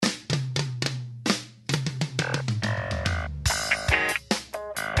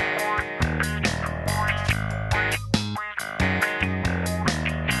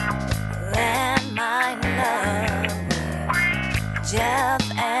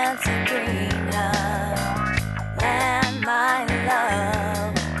and Sabrina, landmine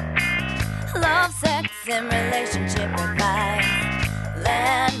love, sex, and relationship advice,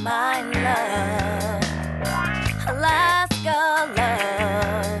 landmine love, Alaska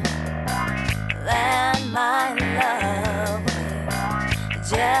love, landmine love,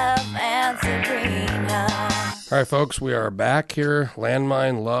 Jeff and Sabrina. All right, folks, we are back here.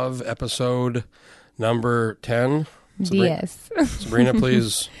 Landmine Love, episode number 10. Diez. Sabrina,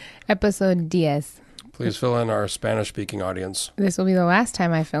 please. Episode Diez. Please fill in our Spanish-speaking audience. This will be the last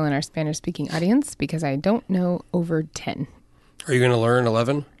time I fill in our Spanish-speaking audience because I don't know over 10. Are you going to learn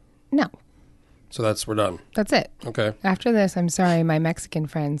 11? No, So we're done. that's it. Okay. After this, I'm sorry, my Mexican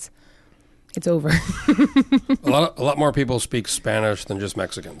friends. It's over. A lot more people speak Spanish than just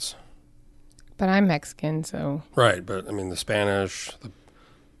Mexicans. But I'm Mexican, so Right, but I mean the Spanish,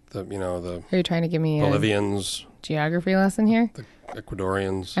 the are you trying to give me a Bolivians, geography lesson here? the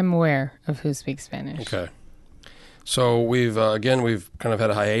Ecuadorians. I'm aware of who speaks Spanish. Okay. So we've kind of had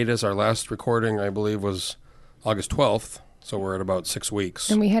a hiatus. Our last recording, I believe, was August 12th. So we're at about 6 weeks.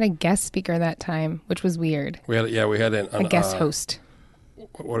 And we had a guest speaker that time, which was weird. We had A guest host.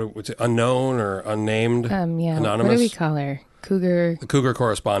 What's it? Unknown or unnamed? Yeah. Anonymous. What do we call her? Cougar. The Cougar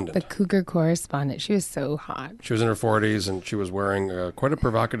correspondent. The Cougar correspondent. She was so hot. She was in her 40s and she was wearing quite a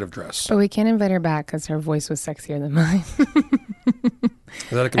provocative dress. But we can't invite her back because her voice was sexier than mine. Is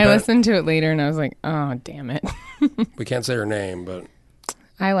that a I competitive? listened to it later and I was like, oh, damn it. We can't say her name, but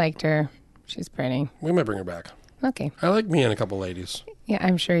I liked her. She's pretty. we might bring her back. Okay. I like me and a couple ladies. Yeah,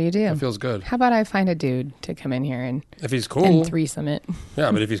 I'm sure you do. It feels good. How about I find a dude to come in here and If he's cool. threesome it?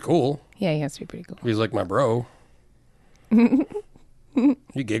 Yeah, but if he's cool. Yeah, he has to be pretty cool. If he's like my bro.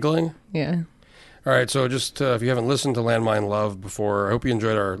 You giggling? Yeah. All right, so just if you haven't listened to Landmine Love before, I hope you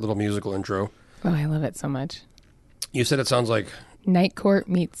enjoyed our little musical intro. Oh, I love it so much. You said it sounds like, Night Court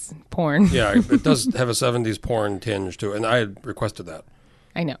meets porn. yeah, it does have a 70s porn tinge to it, and I had requested that.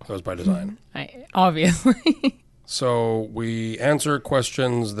 I know. That was by design. Obviously. So we answer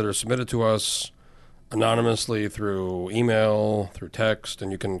questions that are submitted to us anonymously through email, through text,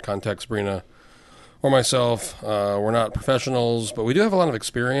 and you can contact Sabrina or myself. We're not professionals, but we do have a lot of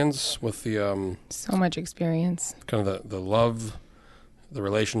experience with the So much experience. kind of the love, the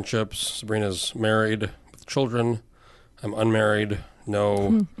relationships. Sabrina's married with children. I'm unmarried,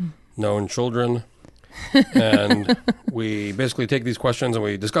 no known children. And we basically take these questions and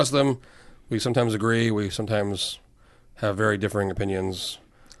we discuss them. We sometimes agree. We sometimes have very differing opinions.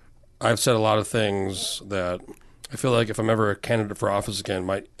 I've said a lot of things that I feel like if I'm ever a candidate for office again,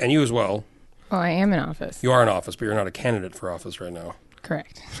 and you as well. Well, I am in office. You are in office, but you're not a candidate for office right now.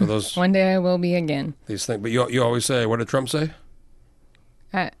 Correct. So those One day I will be again. these things. But you always say, what did Trump say?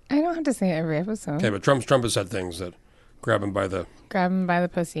 I don't have to say it every episode. Okay, but Trump has said things that grab him by the Grab him by the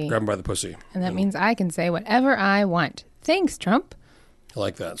pussy. pussy. And that means I can say whatever I want. Thanks, Trump. I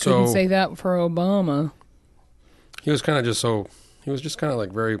like that. Couldn't So say that for Obama. he was kind of just so. He was just kind of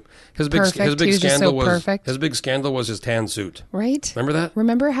like very. His big Perfect. He was just scandal so was perfect. his big scandal was his tan suit. Right? Remember that?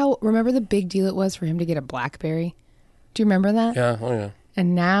 Remember the big deal it was for him to get a BlackBerry? Do you remember that? Yeah. Oh yeah.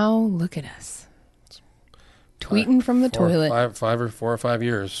 And now look at us. Tweeting from the toilet. 4 or 5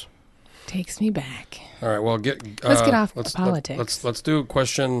 years. Takes me back. All right. Well, Let's get off politics. Let's do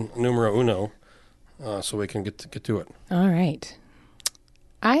question numero uno, so we can get to it. All right.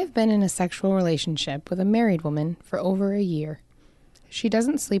 I have been in a sexual relationship with a married woman for over a year. She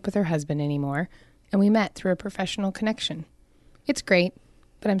doesn't sleep with her husband anymore, and we met through a professional connection. It's great,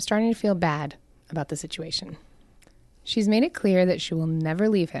 but I'm starting to feel bad about the situation. She's made it clear that she will never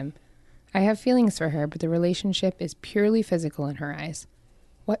leave him. I have feelings for her, but the relationship is purely physical in her eyes.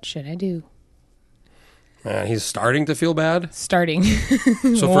 What should I do? Man, he's starting to feel bad. Starting.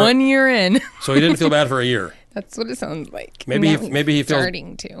 So 1 year in. So he didn't feel bad for a year. That's what it sounds like. Maybe Now he feels.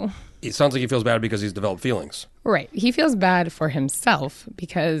 starting to. It sounds like he feels bad because he's developed feelings. Right. He feels bad for himself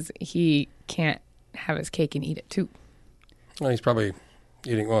because he can't have his cake and eat it too. Well, he's probably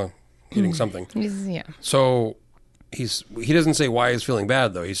eating something. Yeah. So he doesn't say why he's feeling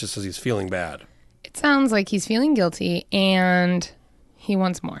bad though. He just says he's feeling bad. It sounds like he's feeling guilty and he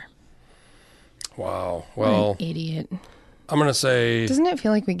wants more. Wow. Well, What an idiot. I'm gonna say. Doesn't it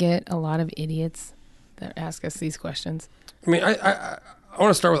feel like we get a lot of idiots that ask us these questions? I mean, I want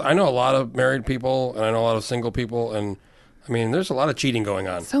to start with. I know a lot of married people and I know a lot of single people, and I mean, there's a lot of cheating going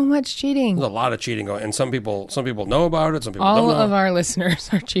on. So much cheating. There's a lot of cheating going, and some people know about it. Some people All don't know. of our listeners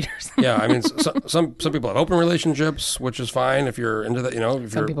are cheaters. Yeah, I mean, some people have open relationships, which is fine if you're into that. You know,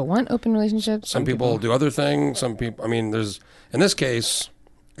 if Some you're, people want open relationships. some people do other things. Some people, I mean, in this case,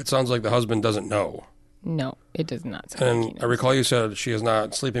 it sounds like the husband doesn't know. No, it does not sound like he And knows. I recall you said she is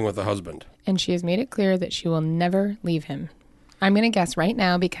not sleeping with the husband. And she has made it clear that she will never leave him. I'm going to guess right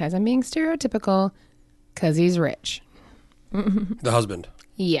now, because I'm being stereotypical, because he's rich. The husband.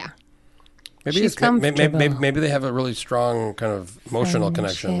 Yeah. Maybe She's comfortable. maybe they have a really strong kind of emotional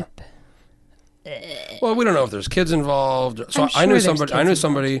connection. Friendship. Well, we don't know if there's kids involved. So I'm I knew sure there's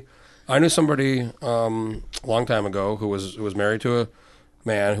somebody. kids I knew somebody a long time ago who was married to a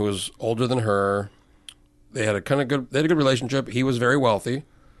man who was older than her. They had a good relationship. He was very wealthy.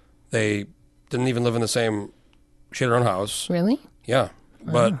 They didn't even live in the same. She had her own house. Really? Yeah,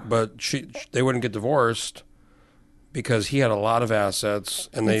 but they wouldn't get divorced because he had a lot of assets,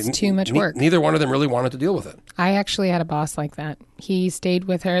 and It's too much work. Neither one of them really wanted to deal with it. I actually had a boss like that. He stayed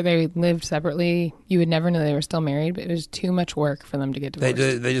with her. They lived separately. You would never know they were still married, but it was too much work for them to get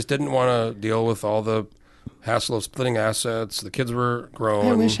divorced. They just didn't want to deal with all the hassle of splitting assets. The kids were grown.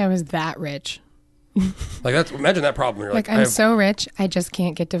 I wish I was that rich. Like that's imagine that problem. You're Like, I I'm have, so rich, I just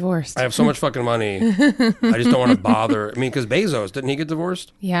can't get divorced. I have so much fucking money. I just don't want to bother. I mean, because Bezos didn't he get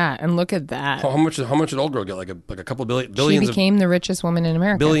divorced? Yeah, and look at that. How much did old girl get? Like a couple She billions became the richest woman in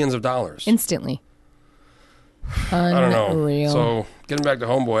America. of billions of dollars. Instantly. I don't know. Unreal. So getting back to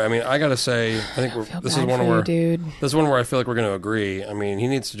Homeboy, I mean, I gotta say, I think Feel this bad is one for where you, dude. this is one where I feel like we're going to agree. I mean, he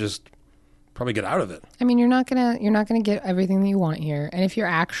needs to just probably get out of it. I mean, you're not gonna get everything that you want here. And if you're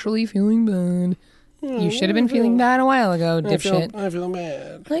actually feeling bad, you should have been feeling bad a while ago, dipshit. I feel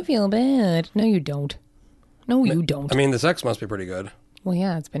bad. I feel bad. No, you don't. No, you don't. I mean, the sex must be pretty good. Well,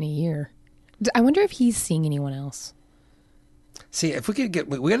 yeah, it's been a year. I wonder if he's seeing anyone else. See, if we could get,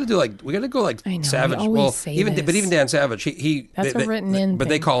 we got to do like, we got to go like I know, Savage. we always Well, say even this. but even Dan Savage, he That's a written in but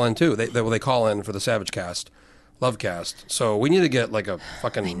they thing. call in too. They call in for the Savage cast, Love cast. So we need to get like a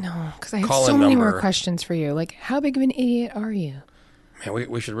fucking. I know, because I have Call-in so many more number. questions for you. Like, how big of an idiot are you? Man,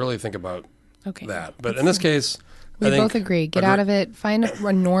 we should really think about Okay. that. But in this case, We I think both agree. Get out of it. Find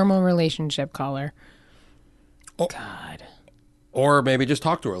a normal relationship caller. Oh. God. or maybe just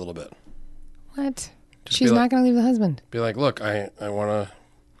talk to her a little bit. What? Just She's be not like- going to leave the husband. Be like, look, I want to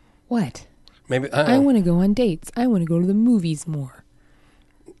What? maybe. I want to go on dates. I want to go to the movies more.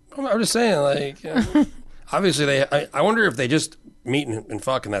 I'm just saying, like, obviously I wonder if they just meet and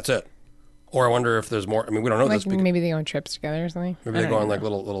fuck and that's it, or I wonder if there's more. I mean, we don't know Like this. Because maybe they go on trips together or something. maybe I they don't go on know. like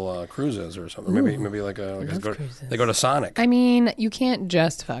little cruises or something. Maybe like love cruises. they go to Sonic. I mean, you can't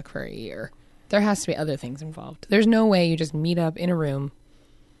just fuck for a year. There has to be other things involved. There's no way you just meet up in a room.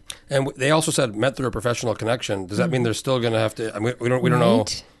 And they also said met through a professional connection. Does that mean they're still going to have to? I mean, we don't know.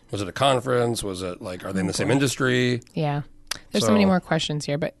 Right? Was it a conference? Was it like are they in the same industry? Yeah. There's so many So- more questions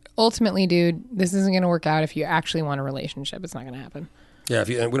here, but ultimately, dude, this isn't going to work out if you actually want a relationship. It's not going to happen. Yeah,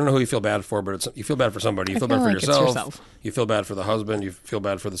 and we don't know who you feel bad for, but you feel bad for somebody. You I feel feel bad for like it's yourself. yourself. You feel bad for the husband. You feel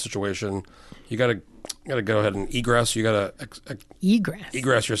bad for the situation. You gotta go ahead and egress. You gotta Egress.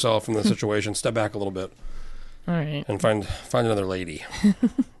 egress yourself from the situation. Step back a little bit All right. and find another lady.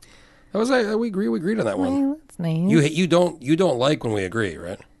 That was we agreed on that one. Well, that's nice. You don't like when we agree,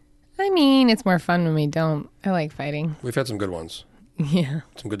 right? I mean, it's more fun when we don't. I like fighting. We've had some good ones, Yeah,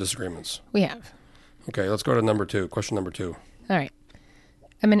 some good disagreements. we have. Okay, let's go to number 2. Question number 2. All right.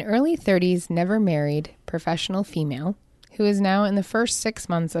 I'm an early 30s, never married, professional female who is now in the first 6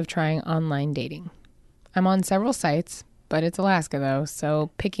 months of trying online dating. I'm on several sites, but it's Alaska though,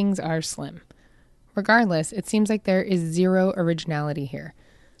 so pickings are slim. Regardless, it seems like there is zero originality here.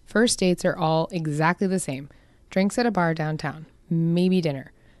 First dates are all exactly the same. Drinks at a bar downtown, maybe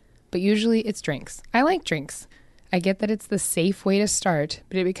dinner. But usually it's drinks. I like drinks. I get that it's the safe way to start,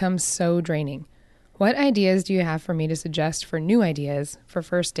 but it becomes so draining. What ideas do you have for me to suggest for new ideas for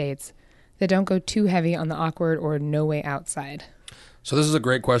first dates that don't go too heavy on the awkward or no way outside? So this is a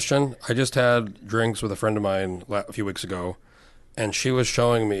great question. I just had drinks with a friend of mine a few weeks ago, and she was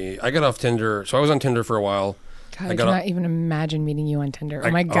showing me. I got off Tinder, so I was on Tinder for a while. God, I I got cannot even imagine meeting you on Tinder. Oh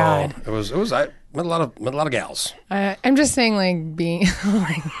my God. it was. I met a lot of gals. I'm just saying, like, being.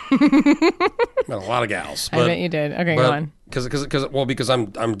 Met a lot of gals. I bet you did. Okay, go on. Because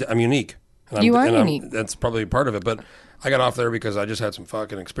I'm unique. And You are and unique. That's probably part of it. But I got off there because I just had some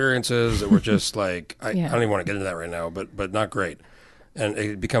fucking experiences that were just like Yeah. I don't even want to get into that right now. But not great. And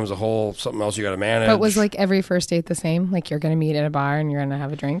it becomes a whole something else you got to manage. But was like every first date the same? Like you're going to meet at a bar and you're going to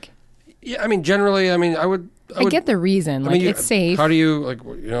have a drink? Yeah, I mean, generally, I mean, I would. I get the reason. Like, it's safe. How do you like?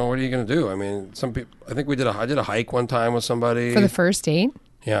 What are you going to do? I mean, some people. I think I did a hike one time with somebody For the first date?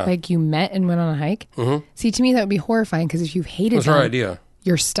 Yeah, Like you met and went on a hike? Mhm. See, to me, that would be horrifying because if you've it hated was her them, idea.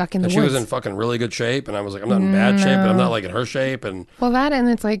 you're stuck in the And she woods. was in fucking really good shape, and I was like, I'm not in bad shape, but I'm not like in her shape, and Well, that and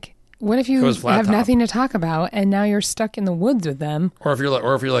it's like, what if you It was flat have top. nothing to talk about and now you're stuck in the woods with them? or if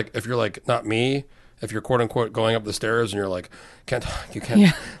you're like not me, if you're quote unquote going up the stairs and you're like, you can't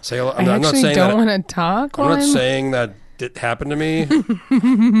Yeah. say hello. I I'm not actually saying don't that. want to talk. I'm while not saying that it happened to me.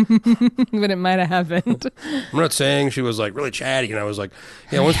 but it might have happened. I'm not saying she was like really chatty, and I was like,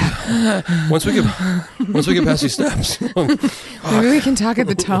 yeah. Once we get past these steps. Maybe we can talk at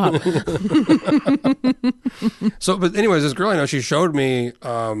the top. So, but anyways, this girl I know, she showed me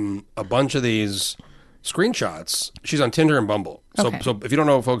a bunch of these screenshots. She's on Tinder and Bumble. Okay. So if you don't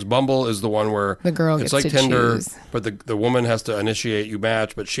know, folks, Bumble is the one where The girl it's gets like to Tinder, choose. but the woman has to initiate, you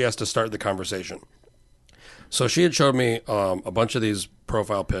match, but she has to start the conversation. So she had showed me a bunch of these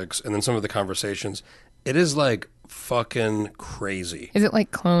profile pics and then some of the conversations. It is like fucking crazy. Is it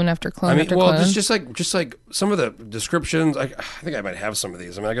like clone after clone I mean, after well, clone? just like some of the descriptions. I think I might have some of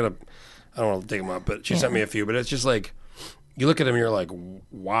these. I mean, I don't want to dig them up, but she sent me a few. But it's just like you look at them, and you're like,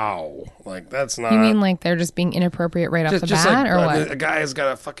 wow, like that's not. You mean like they're just being inappropriate right off the bat, like, or what? A guy has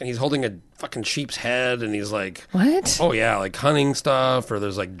got he's holding a fucking sheep's head, and he's like, What? oh yeah, like hunting stuff, or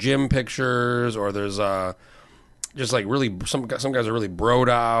there's like gym pictures, or there's just like really some guys are really broed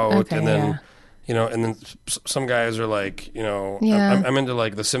out, Okay, and then yeah. you know, and then some guys are like, you know, Yeah. I'm into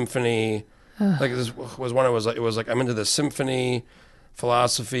like the symphony. Like this was one. It was like I'm into the symphony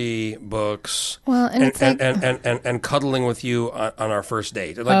philosophy books. Well, and it's like- and cuddling with you on our first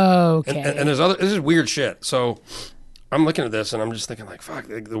date. Like, Okay. and there's this is weird shit. So I'm looking at this and I'm just thinking like, fuck,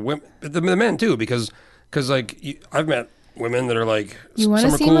 like the women, the men too, because like I've met women that are like, You want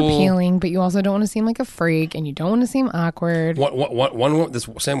some to are seem cool. appealing, but you also don't want to seem like a freak, and you don't want to seem awkward. One this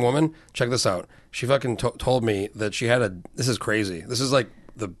same woman, check this out. She fucking told me that she had this is crazy. This is like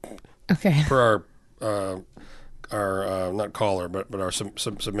Okay. for our not caller, but our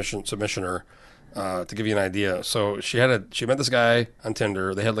submissioner, to give you an idea. So she met this guy on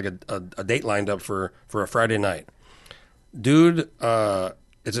Tinder. They had like a date lined up for a Friday night. Dude,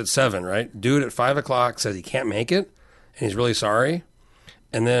 it's at 7, right? Dude at 5:00 says he can't make it, and he's really sorry.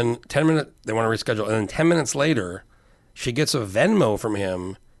 And then 10 minutes, they want to reschedule. And then 10 minutes later, she gets a Venmo from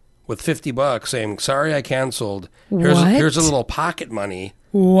him with $50 saying, sorry, I canceled. Here's What? a little pocket money.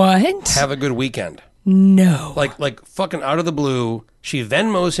 What? Have a good weekend. No. Like fucking out of the blue, she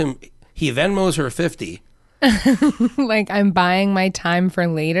Venmos him. He Venmos her 50. Like I'm buying my time for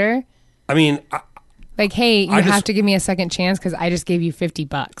later. I mean, Like, hey, you I just- have to give me a second chance because I just gave you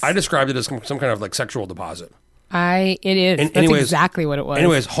 $50. I described it as some kind of like sexual deposit. It is. And That's anyways- exactly what it was.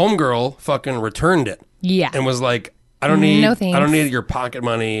 Anyways, homegirl fucking returned it. Yeah. And was like, I don't need thanks. your pocket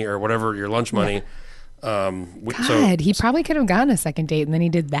money or whatever, your lunch money. God, he probably could have gotten a second date, and then he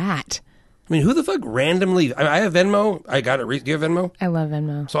did that. I mean, who the fuck randomly? I have Venmo. I got it. Do you have Venmo? I love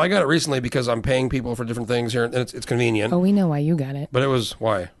Venmo. So I got it recently because I'm paying people for different things here, and it's convenient. Oh, we know why you got it. But it was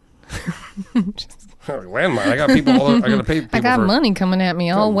why. Landmine. I got people. I got to pay people. I got for, money coming at me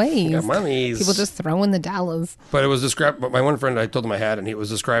all I ways. got monies. People just throwing the dollars. But it was described. But my one friend, I told him I had, and it was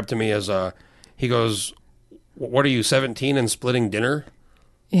described to me as he goes, "What are you, 17 and splitting dinner?"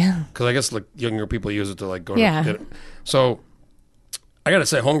 Yeah. Because I guess like younger people use it to like go Yeah. to dinner. So I got to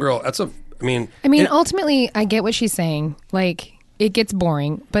say, homegirl, that's I mean, Ultimately, I get what she's saying. Like, it gets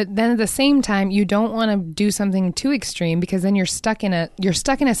boring, but then at the same time, you don't want to do something too extreme because then you're stuck in a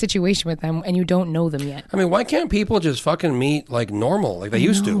situation with them and you don't know them yet. I mean, why can't people just fucking meet like normal, like they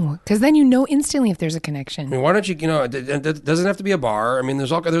used to? Because then you know instantly if there's a connection. I mean, why don't you? You know, it doesn't have to be a bar. I mean, there's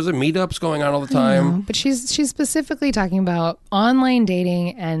meetups going on all the time. But she's specifically talking about online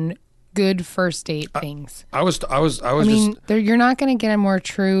dating and good first date things. I was I mean, you're not going to get a more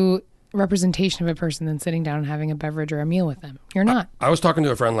true representation of a person than sitting down and having a beverage or a meal with them. You're not. I was talking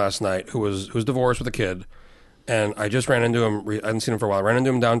to a friend last night who's divorced with a kid, and I just ran into him. I hadn't seen him for a while. I ran into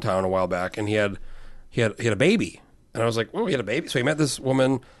him downtown a while back, and he had a baby, and I was like, "Oh, he had a baby." So he met this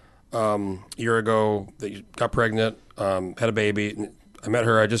woman a year ago that got pregnant, had a baby. And I met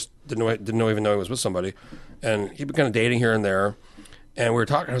her. I just didn't even know he was with somebody, and he'd been kind of dating here and there, and we were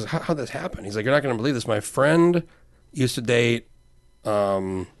talking. I was like, "How'd this happen?" He's like, "You're not going to believe this. My friend used to date."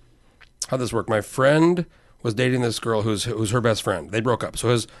 How'd this work? My friend was dating this girl who's her best friend. They broke up. So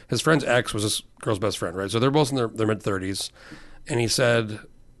his friend's ex was this girl's best friend, right? So they're both in their mid-30s. And he said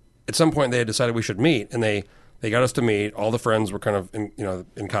at some point they had decided we should meet, and they got us to meet. All the friends were kind of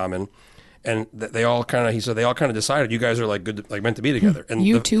in common. And they all kind of decided you guys are like good, like meant to be together. And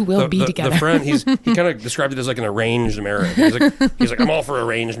You two will be together. The friend, he kind of described it as like an arranged marriage. He's like, I'm all for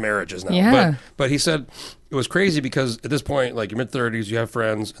arranged marriages now. Yeah. But he said it was crazy because at this point, like your mid-30s, you have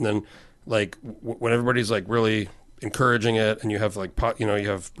friends, and then like when everybody's like really encouraging it, and you have like you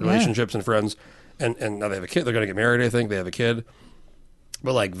have relationships and friends, and now they have a kid. They're going to get married. I think they have a kid,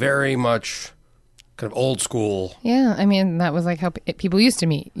 but like very much kind of old school. Yeah, I mean, that was like how people used to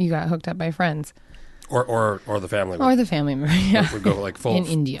meet. You got hooked up by friends. Or the family. Or the family member. Yeah. Would go like full In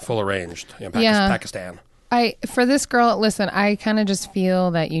India. full arranged. Yeah. Pakistan. For this girl, listen, I kind of just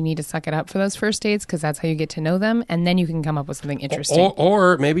feel that you need to suck it up for those first dates because that's how you get to know them, and then you can come up with something interesting.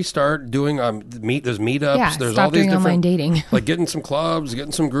 Or maybe start doing there's meetups. Yeah, there's stop all these doing different online dating. like getting some clubs,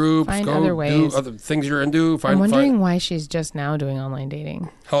 getting some groups, Find go other ways. do other things you're into. I'm wondering why she's just now doing online dating.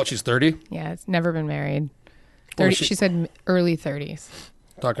 How old? She's 30. Yeah, it's never been married. Well, 30. She said early 30s.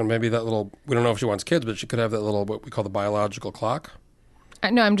 Talking maybe that little. We don't know if she wants kids, but she could have that little what we call the biological clock.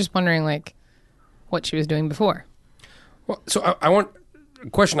 No, I'm just wondering like what she was doing before. Well, so I want a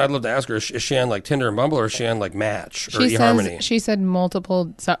question I'd love to ask her. Is she on like Tinder and Bumble, or is she on like Match or eHarmony? She said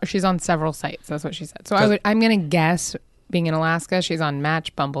multiple. So she's on several sites. That's what she said. So I'm gonna guess, being in Alaska, she's on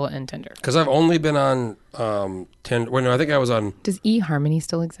Match, Bumble, and Tinder. Because I've only been on Tinder. Wait, no, I think I was on. Does eHarmony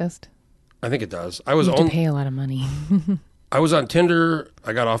still exist? I think it does. I was You have on. to pay a lot of money. I was on Tinder.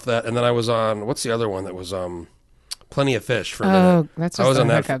 I got off that, and then I was on. What's the other one that was Plenty of Fish for a minute. Oh, that's I just was the on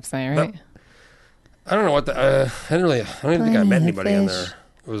that hookup site, right? I don't know what I don't even think I met Plenty of anybody in fish. there.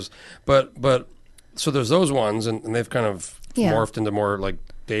 It was, but so there's those ones, and they've kind of Yeah. morphed into more like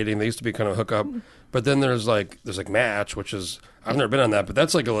dating. They used to be kind of hookup, but then there's Match, which is I've never been on that, but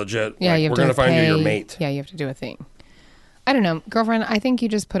that's like a legit. Yeah, like, you have we're to gonna find you your pay- mate. Yeah, you have to do a thing. I don't know, girlfriend. I think you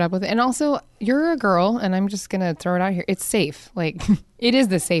just put up with it, and also you're a girl, and I'm just gonna throw it out here. It's safe. Like it is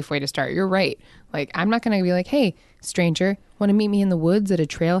the safe way to start. You're right. Like I'm not gonna be like, hey, stranger, want to meet me in the woods at a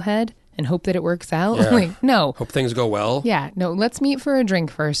trailhead and hope that it works out? Yeah. Like no. Hope things go well. Yeah, no. Let's meet for a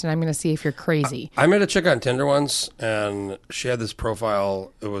drink first, and I'm gonna see if you're crazy. I met a chick on Tinder once, and she had this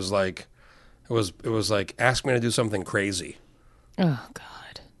profile. It was like ask me to do something crazy. Oh God.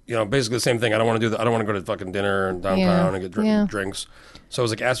 You know, basically the same thing. I don't want to go to fucking dinner in downtown Yeah, and get yeah. drinks. So I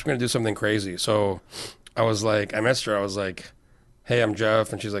was like, ask me to do something crazy. So I was like, I messaged her. I was like, hey, I'm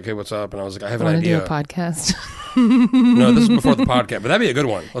Jeff. And she's like, hey, what's up? And I was like, I have an Want to do idea. a podcast? No, this is before the podcast, but that'd be a good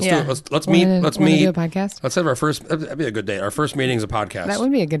one. Let's Yeah. do it. Let's Wanna- meet. Let's wanna meet. do a podcast? Let's have our first. That'd be a good date. Our first meeting's a podcast. That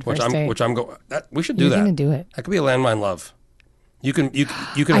would be a good which first I'm date. which I'm go. That we should do You're that. gonna do it. That could be a landmine love. You can.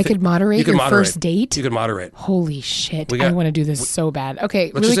 I could moderate you can your moderate. first date? You could moderate. Holy shit! We got- I want to do this so bad. Okay,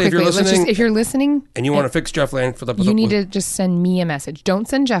 Let's really just say if you're quickly. listening- if you're listening, And you want to fix Jeff Lane for the. you need to just send me a message. Don't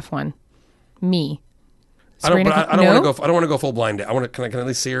send Jeff one. Me. I don't. But I don't No? want to go. I don't want to go full blind date. I want to. Can I at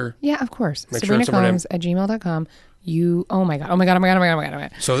least see her? Yeah, of course. Make sure it's somebody SabrinaCombs@gmail.com. You. Oh my god. Oh my god. Oh my god. Oh my god. Oh my god. Oh my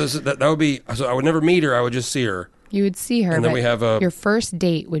god. So this is that would be. So I would never meet her. I would just see her. You would see her, And then but we have your first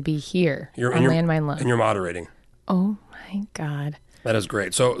date would be here on Landmine Love. And you're moderating. Oh my god. That is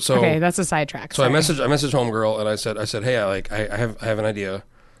great. So Okay, that's a sidetrack. So I messaged homegirl and I said, hey, I have an idea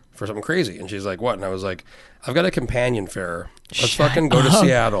for something crazy. And she's like, what? And I was like, I've got a companion fare. Let's fucking go to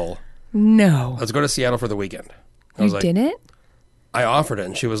Seattle. No. Let's go to Seattle for the weekend. I You was like, didn't? I offered it,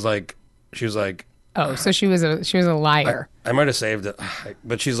 and she was like, Oh, so she was a liar. I might have saved it,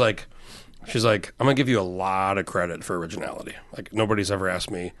 but she's like, I'm gonna give you a lot of credit for originality. Like nobody's ever asked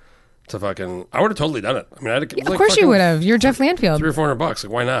me to fucking. I would have totally done it. I mean, it was Of course you would have. You're Jeff Landfield. $300 or $400.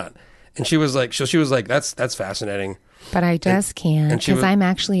 Like, why not? And she was like, she was like, that's fascinating. But I just can't and she because was- I'm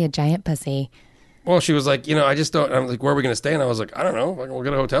actually a giant pussy. Well, she was like, I just don't. I'm like, where are we going to stay? And I was like, I don't know. Like, we'll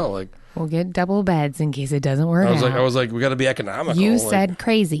get a hotel. Like, We'll get double beds in case it doesn't work out. I was like, we got to be economical. You Like, said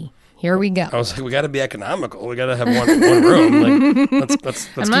crazy. Here we go. I was like, we got to be economical. We got to have one room. Like, let's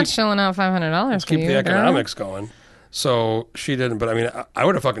I'm not keep, shelling out $500 let's for keep you, the girl. economics going. So she didn't, but I mean, I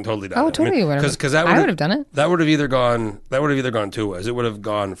would have fucking totally done it. Oh, totally would have. Because that I would have done it. That would have either gone two ways. It would have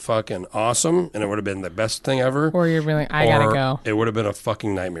gone fucking awesome, and it would have been the best thing ever. Or you're really, I gotta or go. It would have been a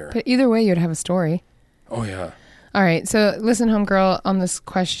fucking nightmare. But either way, you'd have a story. Oh yeah. All right. So listen, homegirl, on this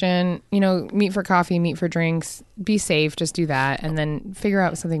question, meet for coffee, meet for drinks, be safe, just do that, and then figure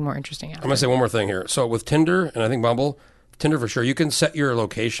out something more interesting I'm out. gonna say one more thing here. So with Tinder and I think Bumble, Tinder for sure, you can set your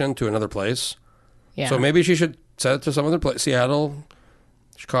location to another place. Yeah. So maybe she should set it to some other place, Seattle,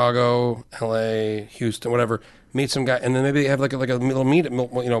 Chicago, LA, Houston, whatever. Meet some guy, and then maybe have like a little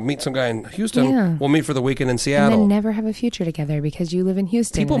meet some guy in Houston. Yeah. We'll meet for the weekend in and Seattle. then never have a future together because you live in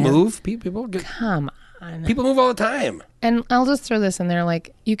Houston. People and move. People get. Come on. People move all the time. And I'll just throw this in there.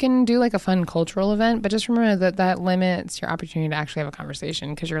 Like, you can do like a fun cultural event, but just remember that limits your opportunity to actually have a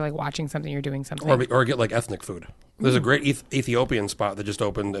conversation because you're like watching something, you're doing something. Or get like ethnic food. There's a great Ethiopian spot that just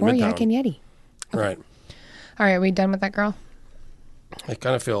opened in Or Midtown. Yak and Yeti. Right. All right, are we done with that girl? I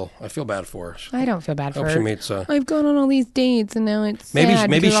feel bad for her. I don't feel bad I for hope her. she meets. I've gone on all these dates and now it's Maybe sad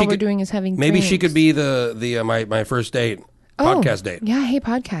maybe because she all we're could, doing is having maybe she drinks. could be the my first date podcast date. Yeah, hey,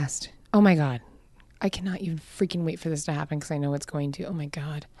 podcast. Oh my God. I cannot even freaking wait for this to happen because I know it's going to. Oh my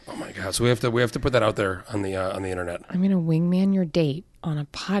God. Oh my god! So we have to put that out there on the internet. I'm going to wingman your date on a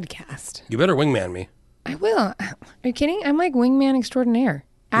podcast. You better wingman me. I will. Are you kidding? I'm like wingman extraordinaire.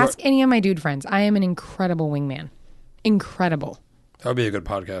 Ask any of my dude friends. I am an incredible wingman. Incredible. That would be a good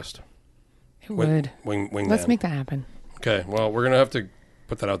podcast. It would. Wingman. Let's make that happen. Okay. Well, we're gonna have to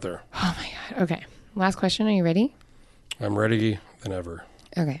put that out there. Oh my God. Okay. Last question. Are you ready? I'm ready than ever.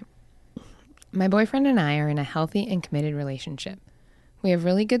 Okay. My boyfriend and I are in a healthy and committed relationship. We have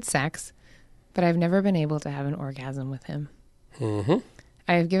really good sex, but I've never been able to have an orgasm with him. Mm-hmm.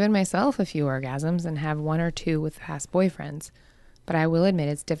 I have given myself a few orgasms and have one or two with past boyfriends, but I will admit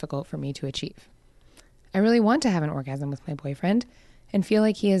it's difficult for me to achieve. I really want to have an orgasm with my boyfriend and feel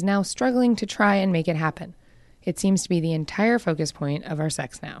like he is now struggling to try and make it happen. It seems to be the entire focus point of our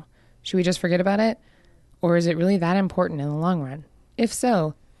sex now. Should we just forget about it? Or is it really that important in the long run? If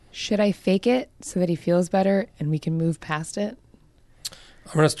so, should I fake it so that he feels better and we can move past it?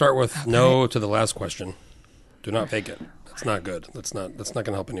 I'm going to start with no to the last question. Do not fake it. That's not good. That's not going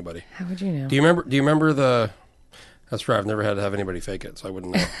to help anybody. How would you know? Do you remember the? That's right. I've never had to have anybody fake it, so I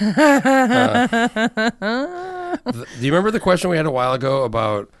wouldn't know. Do you remember the question we had a while ago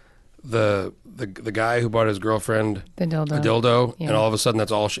about the guy who bought his girlfriend The dildo. a dildo, Yeah. and all of a sudden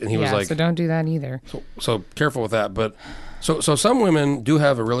that's all, and he was like, so don't do that either. so careful with that. But so some women do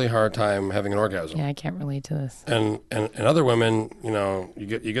have a really hard time having an orgasm. Yeah, I can't relate to this. And other women, you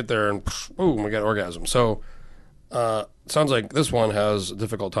get there and boom, we got orgasm. So sounds like this one has a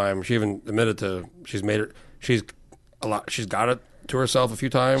difficult time. She even admitted she's got it to herself a few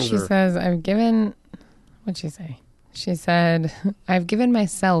times. She says, what'd she say? She said, I've given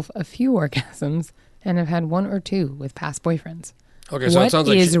myself a few orgasms and have had one or two with past boyfriends. Okay, so it sounds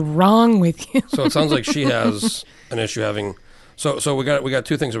like what is wrong with you? So it sounds like she has an issue having. So we got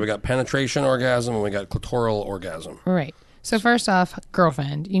two things. We got penetration orgasm and we got clitoral orgasm. Right. So first off,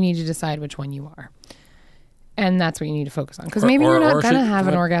 girlfriend, you need to decide which one you are. And that's what you need to focus on. Because maybe you're not going to have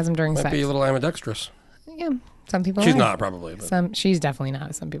an orgasm during might sex. Might be a little ambidextrous. Yeah, some people She's are. not, probably. But. She's definitely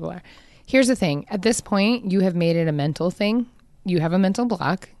not. Some people are. Here's the thing. At this point, you have made it a mental thing. You have a mental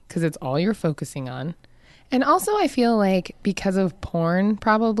block because it's all you're focusing on. And also, I feel like because of porn,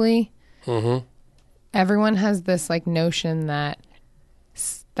 probably, everyone has this like notion that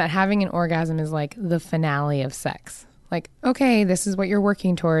having an orgasm is like the finale of sex. Like, okay, this is what you're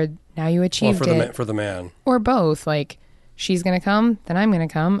working toward. Now you achieved it. For the man. Or both. Like, she's going to come, then I'm going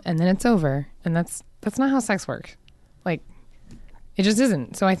to come, and then it's over. And that's not how sex works. Like, it just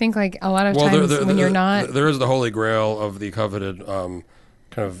isn't. So I think like a lot of times when you're not... There is the holy grail of the coveted kind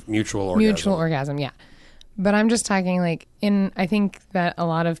of mutual orgasm. Mutual orgasm, yeah. But I'm just talking like I think that a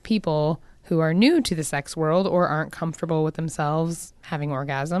lot of people who are new to the sex world or aren't comfortable with themselves having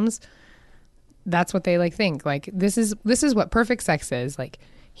orgasms, that's what they like think. Like this is what perfect sex is. Like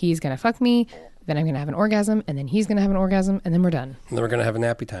he's going to fuck me, then I'm going to have an orgasm, and then he's going to have an orgasm, and then we're done. And then we're going to have a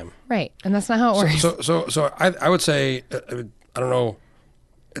nappy time. Right. And that's not how it works. So I would say, I don't know,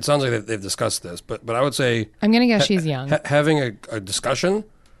 it sounds like they've discussed this, but I would say... I'm going to guess she's young. Having a discussion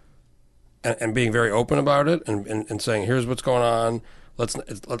and being very open about it and saying, here's what's going on,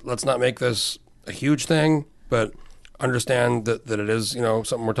 let's not make this a huge thing, but understand that it is,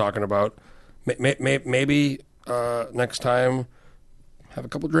 something we're talking about. Maybe next time have a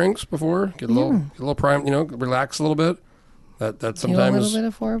couple drinks before, get a little prime, relax a little bit. That sometimes do a little bit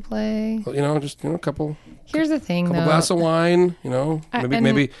of foreplay. Just a couple. Here's the thing, couple though. glass of wine.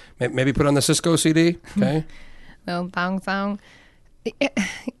 Maybe put on the Cisco CD. Okay. Little thong song.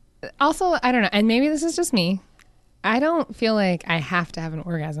 Also, I don't know, and maybe this is just me. I don't feel like I have to have an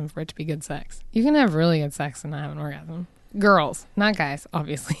orgasm for it to be good sex. You can have really good sex and not have an orgasm. Girls, not guys,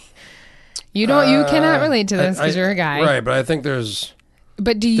 obviously. You cannot relate to this because you're a guy, right? But I think there's.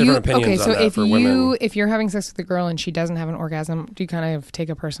 But do you? Okay, so women. if you're having sex with a girl and she doesn't have an orgasm, do you kind of take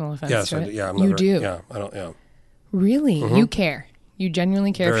a personal offense? Yes, to it? yeah, you do. Yeah, I don't. Yeah. Really, you care. You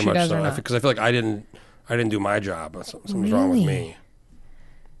genuinely care Very if she much does so. or not. Because I feel like I didn't do my job. Something's wrong with me.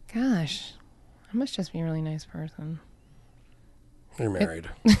 Gosh, I must just be a really nice person. You're married.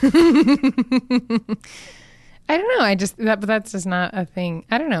 I don't know. But that's just not a thing.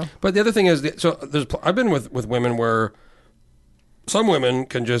 I don't know. But the other thing is, I've been with women where some women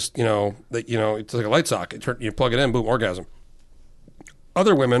can just, it's like a light socket. You plug it in, boom, orgasm.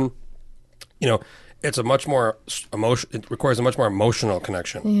 Other women, it's a much more it requires a much more emotional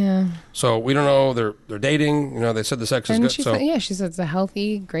connection. Yeah. So we don't know. They're dating. They said the sex is good. She said it's a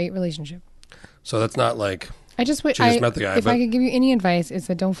healthy, great relationship. So that's not like I just wish she just met the guy. If I could give you any advice, it's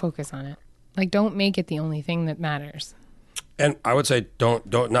that don't focus on it. Like, don't make it the only thing that matters. And I would say don't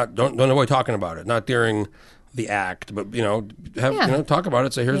avoid talking about it. Not during the act, but Yeah. talk about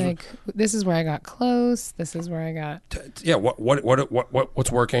it. Say here's Like, this is where I got close. This is where I got.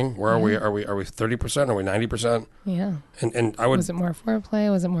 what's working. Where are we? Are we 30%? Are we 90%? Yeah. And I would. Was it more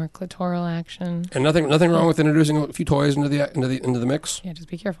foreplay? Was it more clitoral action? And nothing wrong with introducing a few toys into the mix, Yeah, just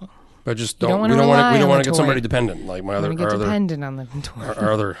be careful. but just You don't don't wanna we don't rely want on to the get toy. somebody dependent like my I other want to get our other dependent on the toy.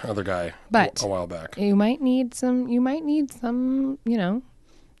 our other guy But a while back. you might need some.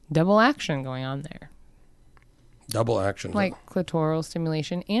 Double action going on there, Double action. like clitoral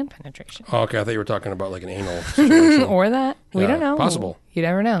stimulation and penetration, Oh, okay, I thought you were talking about like an anal situation. or that we Yeah, don't know. possible. You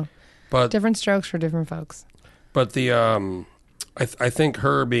never know. But Different strokes for different folks. the I think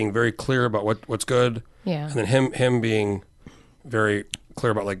her being very clear about what's good, Yeah. and then him being very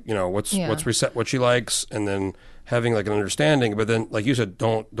clear about what's reset, what she likes, and then having like an understanding. But then, like you said,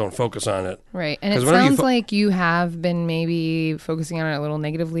 don't focus on it. Right. And it 'Cause whenever you sounds like you have been maybe focusing on it a little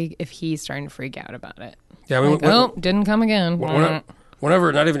negatively if he's starting to freak out about it. Yeah, I mean, Like, didn't come again.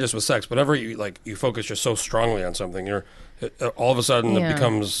 whenever, not even just with sex, whenever you focus just so strongly on something, all of a sudden Yeah. it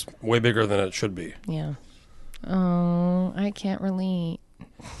becomes way bigger than it should be. Yeah. Oh, I can't relate.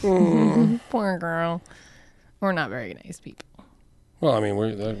 Poor girl. We're not very nice people. Well, I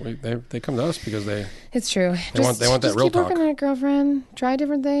mean, they come to us because they It's true. want that just real keep working talk. on it, girlfriend. Try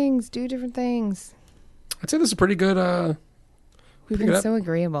different things. Do different things. I'd say this is pretty good. We've Pick it been up. so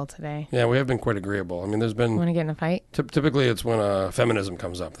agreeable today. Yeah, we have been quite agreeable. I mean, there's been Want to get in a fight? typically it's when feminism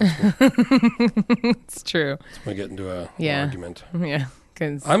comes up. That's It's true. when we get into an Yeah. argument. Yeah.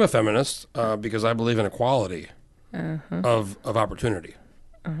 Because I'm a feminist because I believe in equality of opportunity,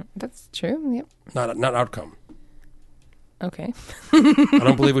 that's true. Yep. not outcome. Okay. I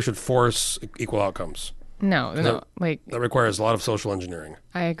don't believe we should force equal outcomes. No. that- Like, That requires a lot of social engineering.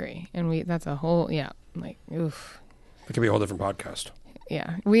 I agree. And that's a whole, yeah. Like, oof. It could be a whole different podcast.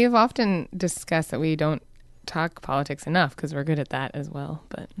 Yeah. We have often discussed that we don't talk politics enough because we're good at that as well.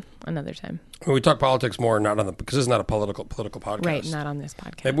 But another time. I mean, we talk politics more, because this is not a political podcast. Right. Not on this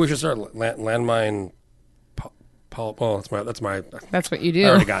podcast. Maybe we should start landmine. Well, that's my. That's what you do. I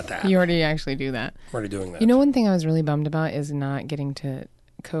already got that. You already actually do that. I'm already doing that. You know, one thing I was really bummed about is not getting to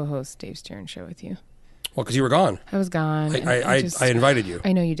co-host Dave Stern show with you. Well, because you were gone. I was gone. and I invited you.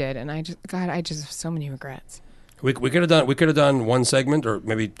 I know you did, and I just have so many regrets. We could have done one segment or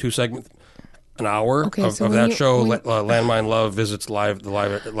maybe two segments, an hour Okay, of so when that you- show. when- Landmine Love visits the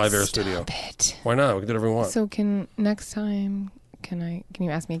live air studio. Bit. Why not? We can do whatever we want. So next time can you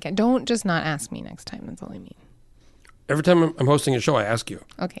ask me again? Don't just not ask me next time. That's all I mean. Every time I'm hosting a show, I ask you.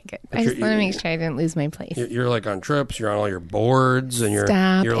 Okay, good. But I just you're- want to make sure I didn't lose my place. You're like on trips. You're on all your boards, and you're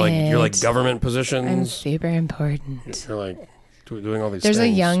Stop you're like it. government I'm positions. super important. You're like doing all these. There's a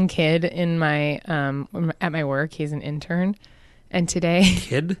things. young kid in my at my work. He's an intern, and today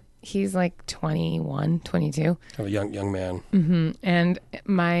kid. he's like 21, 22. Have a young man. And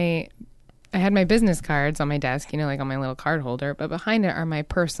I had my business cards on my desk, like on my little card holder, but behind it are my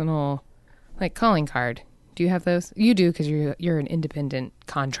personal, like, calling card. Do you have those? You do, because you're an independent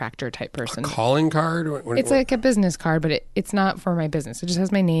contractor type person. Calling card. It's like a business card, but it's not for my business. It just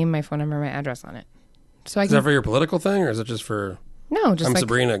has my name, my phone number, my address on it. So I Is can that for your political thing, or is it just for? no, just I'm like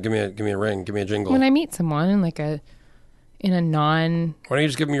Sabrina. Give me a ring. Give me a jingle. when I meet someone in a non. Why don't you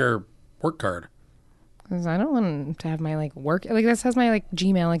just give me your work card? Because I don't want to have my like work like this has my like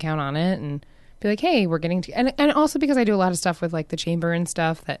Gmail account on it and be like, hey, we're getting to and also because I do a lot of stuff with like the chamber and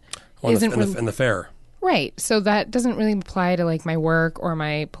stuff that isn't really, in the fair. right. So that doesn't really apply to like my work or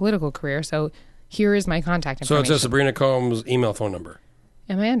my political career. So here is my contact So it information. says Sabrina Combs email phone number.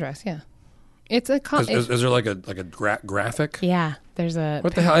 And my address. Yeah, it's a Is there like a graphic? yeah. There's a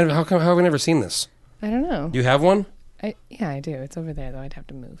What the hell? How have we never seen this? I don't know. You have one? Yeah, I do. It's over there though. I'd have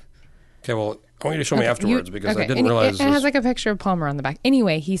to move. Okay, well, I want you to show me Okay, afterwards because I okay, didn't and realize it has this. like a picture of Palmer on the back.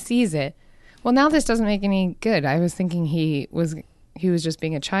 Anyway, he sees it. Well, now this doesn't make any good. I was thinking he was just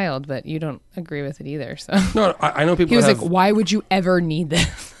being a child, but you don't agree with it either. So No, I know people he was that have, like, "Why would you ever need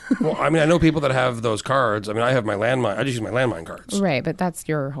this?" well, I mean, I know people that have those cards. I mean, I have my landmine. I just use my landmine cards. Right, but that's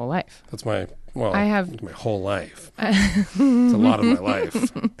your whole life. That's my, well, I have- it's my whole life. It's a lot of my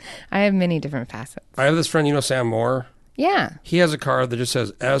life. I have many different facets. I have this friend, Sam Moore. Yeah, He has a card that just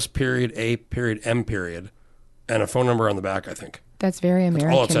says S period A period M period and a phone number on the back, I think. that's very all it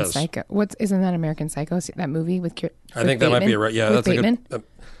American says. Psycho. Isn't that American Psycho? That movie with I think that might be a right. Yeah, with that's Bateman? like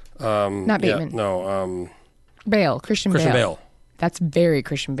a. Not Yeah, Bateman. no, Christian Christian Bale. Bale. That's very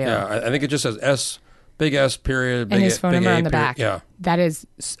Christian Bale. Yeah, I think it just says S, big S period, big And his A, phone big number A on the period. back. Yeah, That is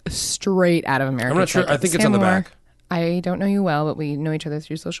straight out of American I'm not sure. Psycho. I think it's Sam on the Moore, back. I don't know you well, but we know each other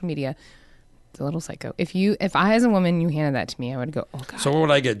through social media. It's a little psycho. If I as a woman, you handed that to me, I would go, oh God. So what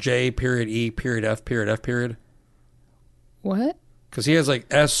would I get? J period E period F period F period? What? Because he has like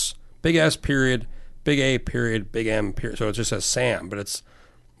S, big S period, big A period, big M period. So it just says Sam, but it's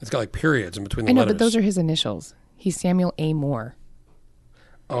got like periods in between the I know, letters. but those are his initials. He's Samuel A. Moore.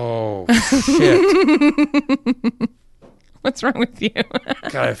 Oh, shit. What's wrong with you?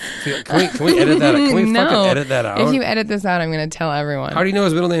 God, I feel, can we edit that? Can we No. fucking edit that out? If you edit this out, I'm going to tell everyone. How do you know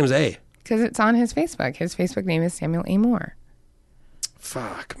his middle name is A? Because it's on his Facebook. His Facebook name is Samuel A. Moore.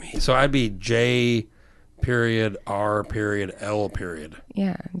 Fuck me. So I'd be J period R period L period.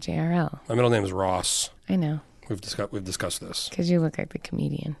 Yeah, JRL. My middle name is Ross. I know. We've discussed this. Because you look like the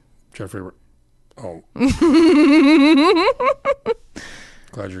comedian. Jeffrey. Oh.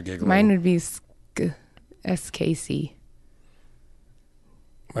 Glad you're giggling. Mine would be SKC.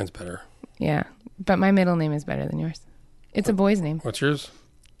 Mine's better. Yeah, but my middle name is better than yours. It's a boy's name. What's yours?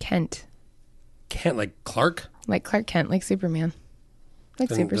 Kent. Kent, like Clark? Like Clark Kent, like Superman. Like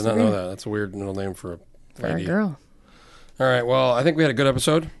Did not Superman. know that. That's a weird middle name for a For a lady. girl. All right. Well, I think we had a good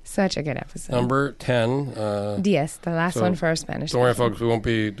episode. Such a good episode. Number 10. Yes, the last so one for our Spanish. Don't worry, session. folks. We won't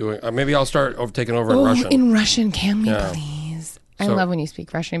be doing... maybe I'll start taking over in Oh, Russian. in Russian, can we Yeah. please? I So- love when you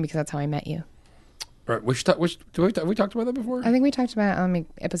speak Russian because that's how I met you. Right. We talked about that before? I think we talked about it on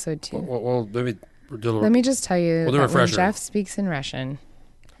episode 2. Well, maybe do Let me just tell you We'll do a that when refresher. Jeff speaks in Russian,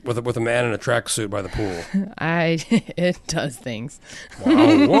 with a man in a tracksuit by the pool. it does things.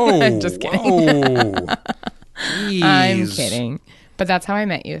 Wow. Whoa. I'm just kidding. Whoa. I'm Jeez. kidding. But that's how I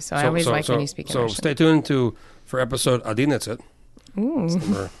met you, so I always like when you speak in So Russian. stay tuned for episode Adinetsit. Ooh.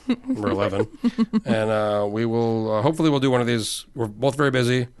 Number 11. And we will, hopefully we'll do one of these. We're both very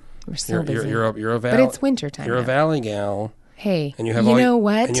busy. We're so busy. You're a but it's winter time. You're a now. valley gal. Hey, And you have know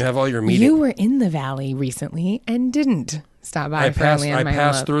what? And you have all your meetings. You were in the valley recently and didn't stop by I for passed Landmine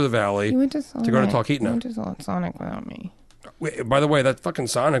passed Love. through the valley. You went to Sonic. go to Talkeetna. You went to Sonic without me. Wait, by the way, that fucking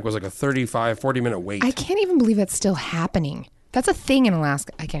Sonic was like a 40 minute wait. I can't even believe that's still happening. That's a thing in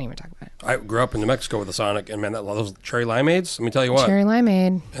Alaska. I can't even talk about it. I grew up in New Mexico with a Sonic, and man, those cherry limeades. Let me tell you what. Cherry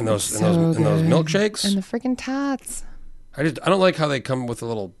limeade. And those So and those good. milkshakes. And the freaking tots. I don't like how they come with the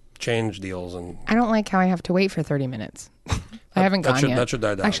little change deals and I don't like how I have to wait for 30 minutes. I haven't gone yet. That should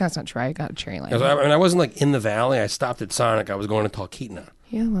die down. Actually, that's not true. I got a cherry limeade. I wasn't like in the valley. I stopped at Sonic. I was going to Talkeetna.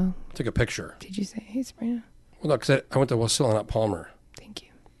 Yeah, well, Took a picture. did you say, hey, Sabrina? Well, no, because I went to Wasilla, not Palmer. Thank you.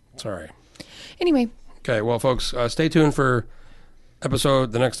 Sorry. Anyway, Okay, well, folks, stay tuned for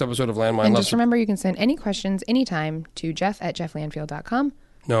the next episode of Landmine and Love. just remember you can send any questions anytime to jeff@jefflandfield.com.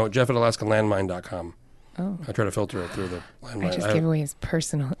 No, Jeff@AlaskanLandmine.com. Oh. I try to filter it through the landmine. I just gave away his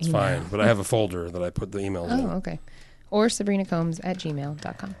personal It's email. fine, but I have a folder that I put the emails in. Oh, okay. Or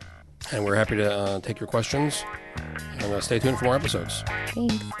sabrinacombs@gmail.com. And we're happy to take your questions. And stay tuned for more episodes.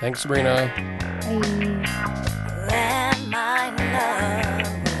 Thanks. Thanks, Sabrina. Bye. Landmine love,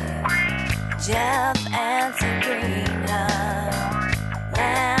 Jeff and Sabrina.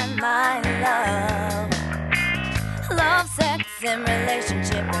 Landmine love, love, sex, and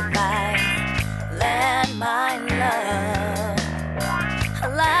relationship advice. Landmine